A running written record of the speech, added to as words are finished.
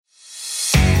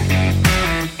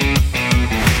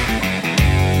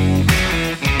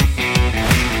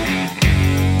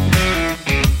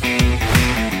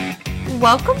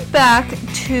welcome back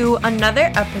to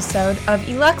another episode of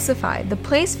Elexify, the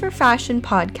Place for Fashion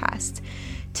podcast.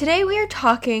 Today we are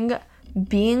talking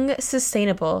being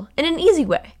sustainable in an easy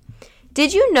way.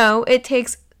 Did you know it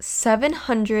takes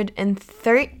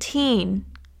 713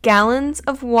 gallons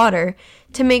of water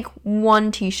to make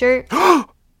one t-shirt?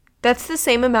 That's the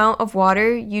same amount of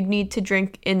water you'd need to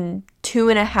drink in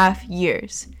 2.5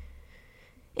 years.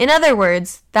 In other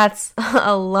words, that's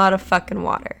a lot of fucking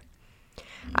water.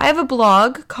 I have a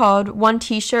blog called One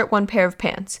T-Shirt, One Pair of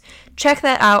Pants. Check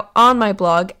that out on my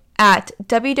blog at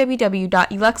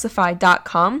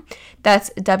www.elexify.com. That's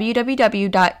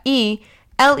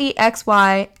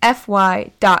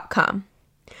www.elexyfy.com,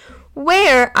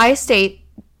 where I state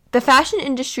the fashion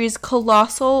industry's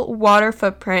colossal water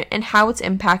footprint and how it's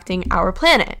impacting our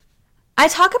planet. I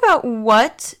talk about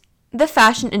what the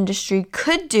fashion industry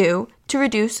could do to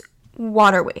reduce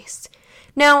water waste.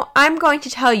 Now, I'm going to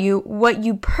tell you what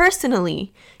you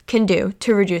personally can do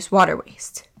to reduce water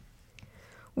waste.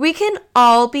 We can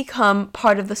all become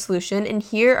part of the solution, and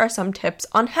here are some tips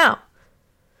on how.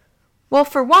 Well,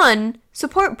 for one,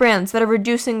 support brands that are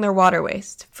reducing their water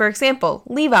waste. For example,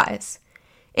 Levi's.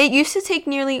 It used to take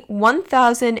nearly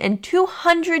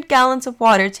 1,200 gallons of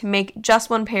water to make just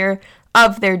one pair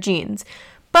of their jeans.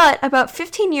 But about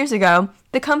 15 years ago,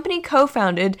 the company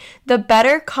co-founded the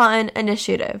Better Cotton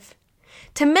Initiative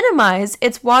to minimize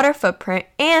its water footprint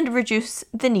and reduce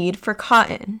the need for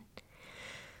cotton.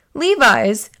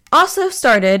 Levi's also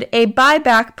started a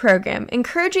buyback program,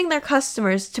 encouraging their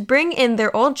customers to bring in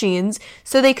their old jeans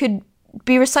so they could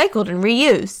be recycled and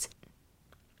reused.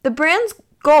 The brand's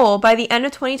goal by the end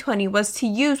of 2020 was to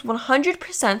use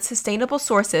 100% sustainable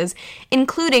sources,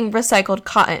 including recycled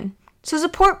cotton. So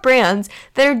support brands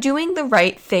that are doing the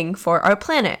right thing for our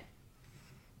planet.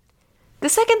 The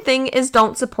second thing is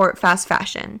don't support fast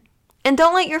fashion. And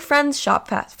don't let your friends shop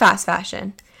fast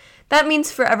fashion. That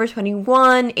means Forever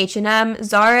 21, H&M,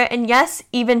 Zara, and yes,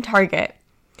 even Target.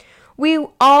 We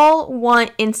all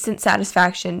want instant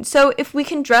satisfaction. So if we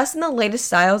can dress in the latest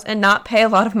styles and not pay a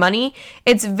lot of money,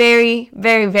 it's very,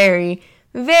 very, very,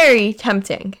 very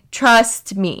tempting.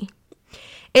 Trust me.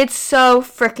 It's so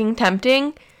freaking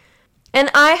tempting.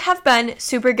 And I have been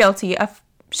super guilty of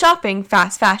shopping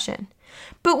fast fashion.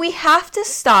 But we have to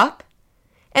stop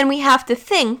and we have to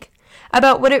think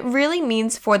about what it really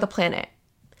means for the planet.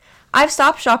 I've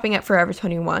stopped shopping at Forever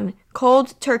 21.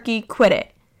 Cold turkey, quit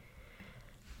it.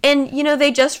 And,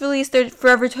 they just released their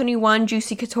Forever 21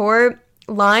 Juicy Couture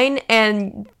line,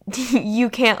 and you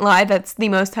can't lie, that's the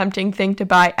most tempting thing to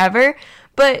buy ever.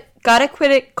 But gotta quit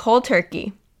it cold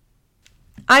turkey.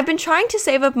 I've been trying to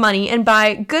save up money and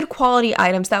buy good quality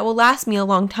items that will last me a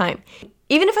long time.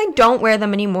 Even if I don't wear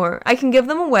them anymore, I can give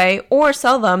them away or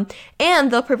sell them,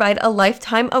 and they'll provide a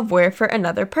lifetime of wear for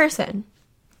another person.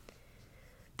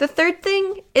 The third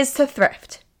thing is to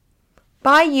thrift.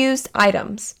 Buy used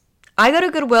items. I go to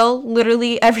Goodwill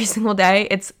literally every single day.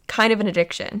 It's kind of an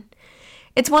addiction.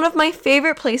 It's one of my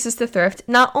favorite places to thrift,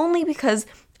 not only because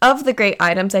of the great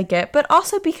items I get, but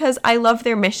also because I love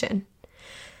their mission.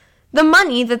 The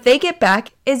money that they get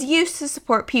back is used to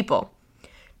support people,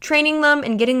 training them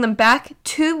and getting them back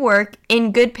to work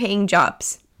in good paying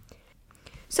jobs.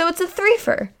 So it's a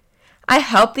threefer. I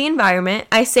help the environment,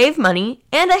 I save money,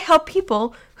 and I help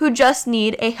people who just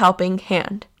need a helping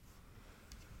hand.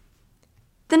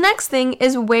 The next thing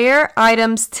is wear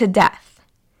items to death.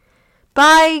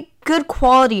 Buy good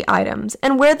quality items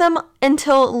and wear them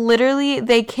until literally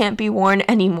they can't be worn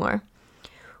anymore.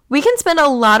 We can spend a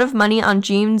lot of money on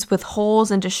jeans with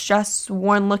holes and distressed,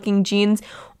 worn-looking jeans,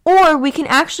 or we can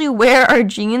actually wear our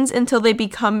jeans until they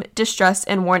become distressed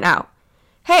and worn out.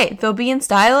 Hey, they'll be in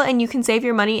style and you can save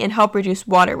your money and help reduce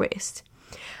water waste.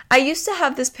 I used to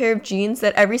have this pair of jeans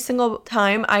that every single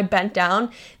time I bent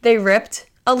down, they ripped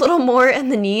a little more in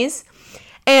the knees.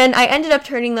 And I ended up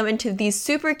turning them into these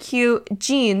super cute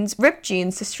jeans, ripped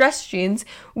jeans, distressed jeans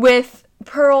with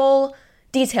pearl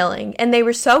detailing. And they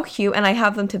were so cute and I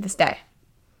have them to this day.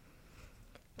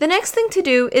 The next thing to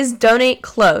do is donate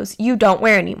clothes you don't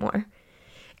wear anymore.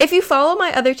 If you follow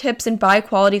my other tips and buy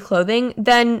quality clothing,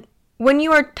 then when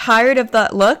you are tired of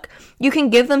that look, you can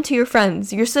give them to your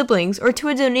friends, your siblings, or to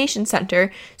a donation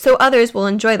center so others will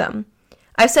enjoy them.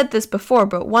 I've said this before,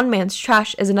 but one man's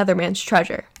trash is another man's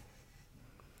treasure.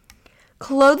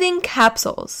 Clothing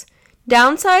capsules.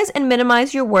 Downsize and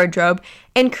minimize your wardrobe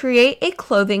and create a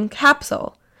clothing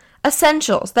capsule.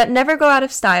 Essentials that never go out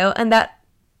of style and that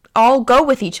all go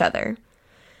with each other.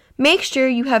 Make sure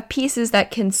you have pieces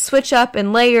that can switch up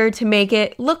and layer to make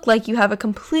it look like you have a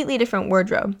completely different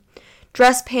wardrobe.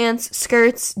 Dress pants,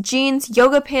 skirts, jeans,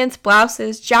 yoga pants,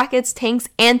 blouses, jackets, tanks,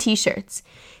 and t-shirts.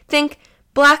 Think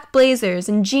black blazers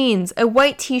and jeans, a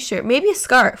white t-shirt, maybe a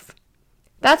scarf.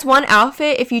 That's one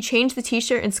outfit. If you change the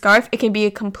t-shirt and scarf, it can be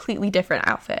a completely different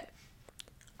outfit.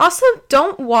 Also,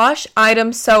 don't wash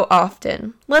items so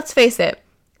often. Let's face it,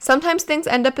 sometimes things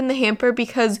end up in the hamper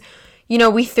because,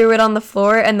 we threw it on the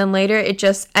floor and then later it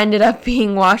just ended up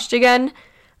being washed again.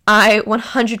 I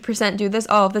 100% do this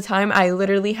all of the time. I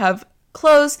literally have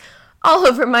clothes all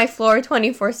over my floor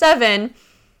 24/7.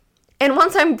 And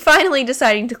once I'm finally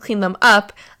deciding to clean them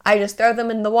up, I just throw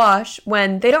them in the wash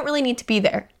when they don't really need to be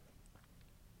there.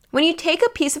 When you take a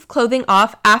piece of clothing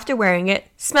off after wearing it,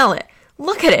 smell it.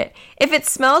 Look at it. If it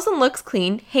smells and looks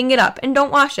clean, hang it up and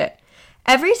don't wash it.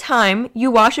 Every time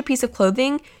you wash a piece of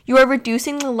clothing, you are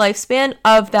reducing the lifespan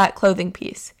of that clothing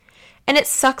piece. And it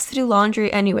sucks to do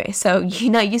laundry anyway, so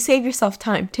you save yourself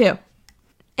time too.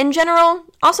 In general,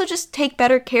 also just take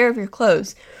better care of your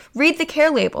clothes. Read the care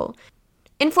label.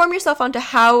 Inform yourself onto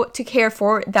how to care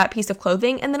for that piece of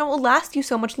clothing, and then it will last you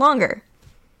so much longer.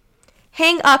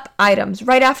 Hang up items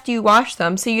right after you wash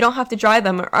them so you don't have to dry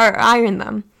them or iron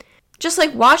them. Just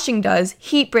like washing does,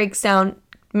 heat breaks down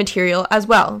material as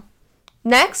well.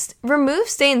 Next, remove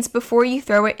stains before you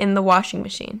throw it in the washing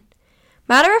machine.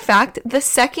 Matter of fact, the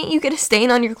second you get a stain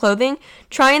on your clothing,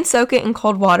 try and soak it in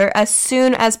cold water as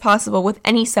soon as possible with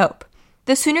any soap.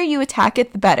 The sooner you attack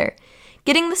it, the better.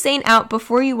 Getting the stain out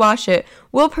before you wash it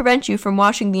will prevent you from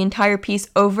washing the entire piece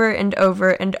over and over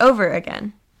and over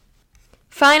again.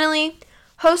 Finally,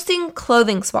 hosting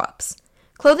clothing swaps.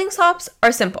 Clothing swaps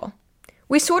are simple.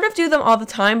 We sort of do them all the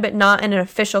time, but not in an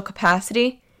official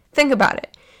capacity. Think about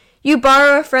it. You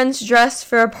borrow a friend's dress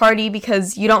for a party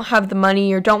because you don't have the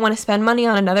money or don't want to spend money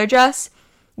on another dress.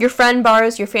 Your friend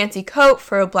borrows your fancy coat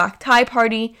for a black tie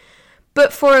party.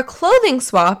 But for a clothing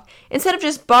swap, instead of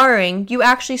just borrowing, you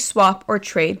actually swap or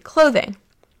trade clothing.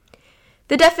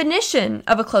 The definition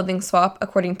of a clothing swap,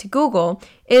 according to Google,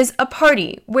 is a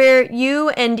party where you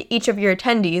and each of your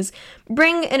attendees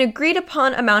bring an agreed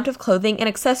upon amount of clothing and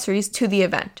accessories to the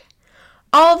event.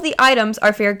 All of the items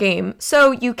are fair game,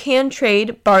 so you can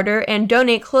trade, barter, and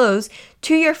donate clothes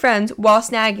to your friends while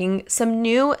snagging some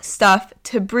new stuff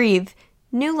to breathe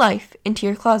new life into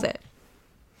your closet.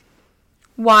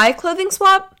 Why clothing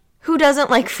swap? Who doesn't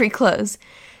like free clothes?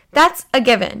 That's a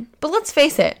given, but let's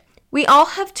face it, we all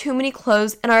have too many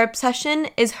clothes and our obsession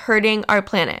is hurting our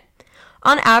planet.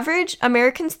 On average,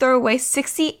 Americans throw away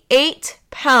 68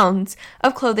 pounds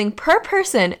of clothing per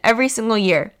person every single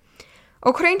year.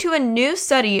 According to a new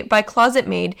study by Closet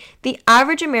Made, the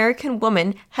average American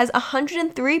woman has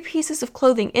 103 pieces of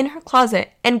clothing in her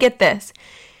closet, and get this,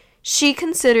 she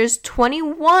considers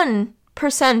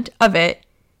 21% of it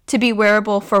to be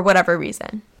wearable for whatever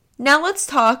reason. Now let's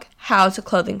talk how to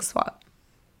clothing swap.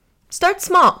 Start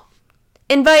small.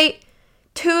 Invite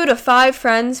 2 to 5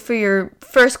 friends for your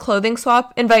first clothing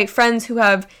swap. Invite friends who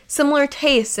have similar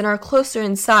tastes and are closer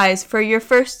in size for your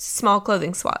first small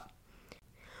clothing swap.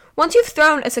 Once you've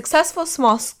thrown a successful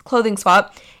small clothing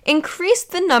swap, increase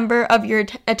the number of your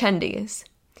attendees.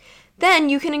 Then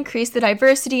you can increase the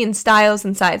diversity in styles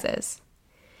and sizes.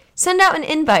 Send out an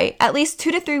invite at least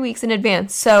 2 to 3 weeks in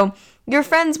advance so your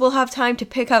friends will have time to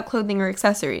pick out clothing or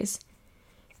accessories.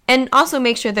 And also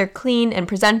make sure they're clean and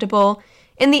presentable.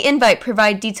 In the invite,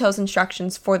 provide detailed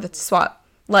instructions for the swap,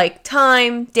 like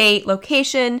time, date,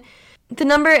 location, the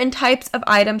number and types of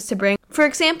items to bring. For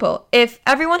example, if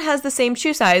everyone has the same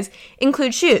shoe size,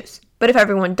 include shoes. But if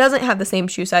everyone doesn't have the same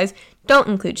shoe size, don't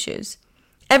include shoes.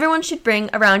 Everyone should bring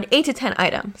around 8 to 10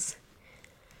 items.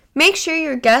 Make sure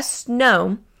your guests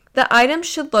know the items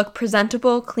should look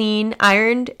presentable, clean,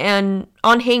 ironed, and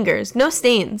on hangers. No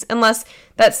stains, unless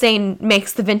that stain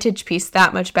makes the vintage piece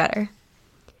that much better.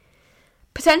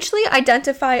 Potentially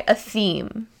identify a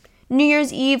theme. New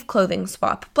Year's Eve clothing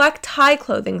swap, black tie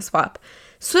clothing swap,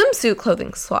 swimsuit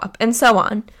clothing swap, and so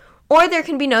on. Or there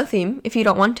can be no theme if you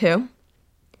don't want to.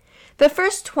 The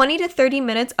first 20 to 30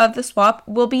 minutes of the swap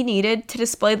will be needed to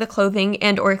display the clothing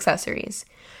and or accessories.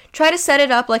 Try to set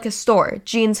it up like a store,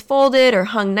 jeans folded or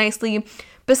hung nicely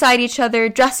beside each other,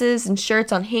 dresses and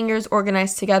shirts on hangers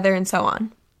organized together, and so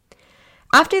on.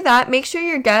 After that, make sure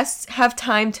your guests have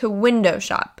time to window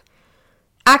shop.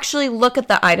 Actually look at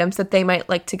the items that they might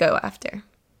like to go after.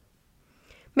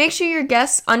 Make sure your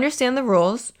guests understand the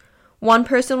rules. One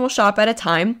person will shop at a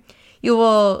time. You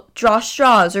will draw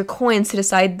straws or coins to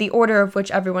decide the order of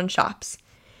which everyone shops.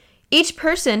 Each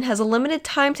person has a limited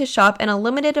time to shop and a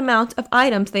limited amount of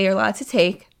items they are allowed to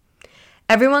take.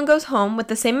 Everyone goes home with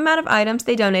the same amount of items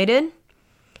they donated.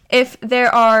 If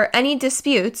there are any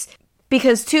disputes,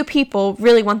 because 2 people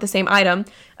really want the same item,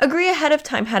 agree ahead of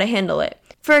time how to handle it.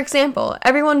 For example,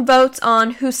 everyone votes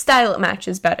on whose style it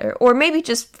matches better, or maybe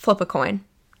just flip a coin.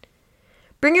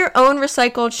 Bring your own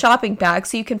recycled shopping bag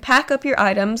so you can pack up your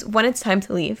items when it's time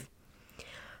to leave.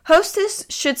 Hostess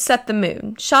should set the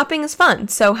mood. Shopping is fun,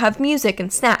 so have music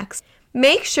and snacks.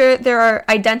 Make sure there are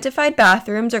identified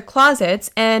bathrooms or closets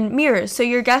and mirrors so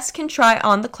your guests can try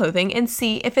on the clothing and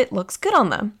see if it looks good on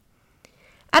them.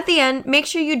 At the end, make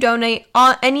sure you donate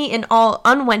any and all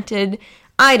unwanted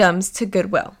items to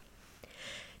Goodwill.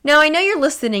 Now, I know you're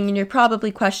listening and you're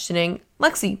probably questioning,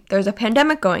 Lexi, there's a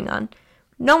pandemic going on.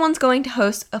 No one's going to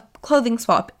host a clothing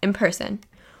swap in person.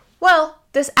 Well,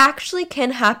 this actually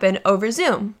can happen over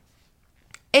Zoom.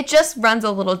 It just runs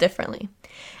a little differently.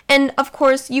 And of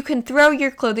course, you can throw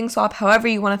your clothing swap however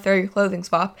you want to throw your clothing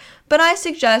swap, but I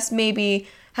suggest maybe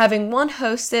having one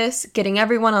hostess, getting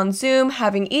everyone on Zoom,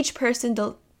 having each person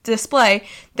display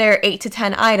their 8 to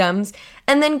 10 items,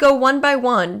 and then go one by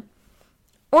one.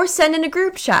 Or send in a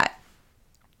group chat.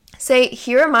 Say,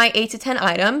 here are my 8 to 10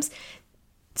 items,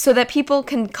 so that people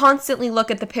can constantly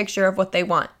look at the picture of what they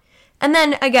want. And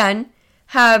then, again,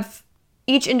 have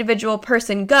each individual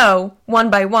person go one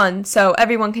by one so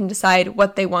everyone can decide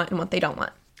what they want and what they don't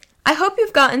want. I hope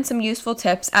you've gotten some useful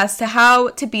tips as to how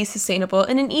to be sustainable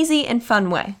in an easy and fun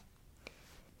way.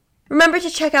 Remember to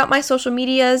check out my social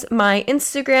medias. My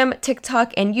Instagram,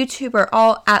 TikTok, and YouTube are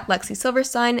all at Lexi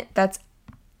Silverstein. That's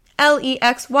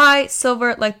Lexy,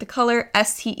 silver like the color,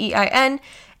 Stein.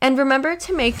 And remember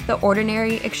to make the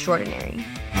ordinary extraordinary.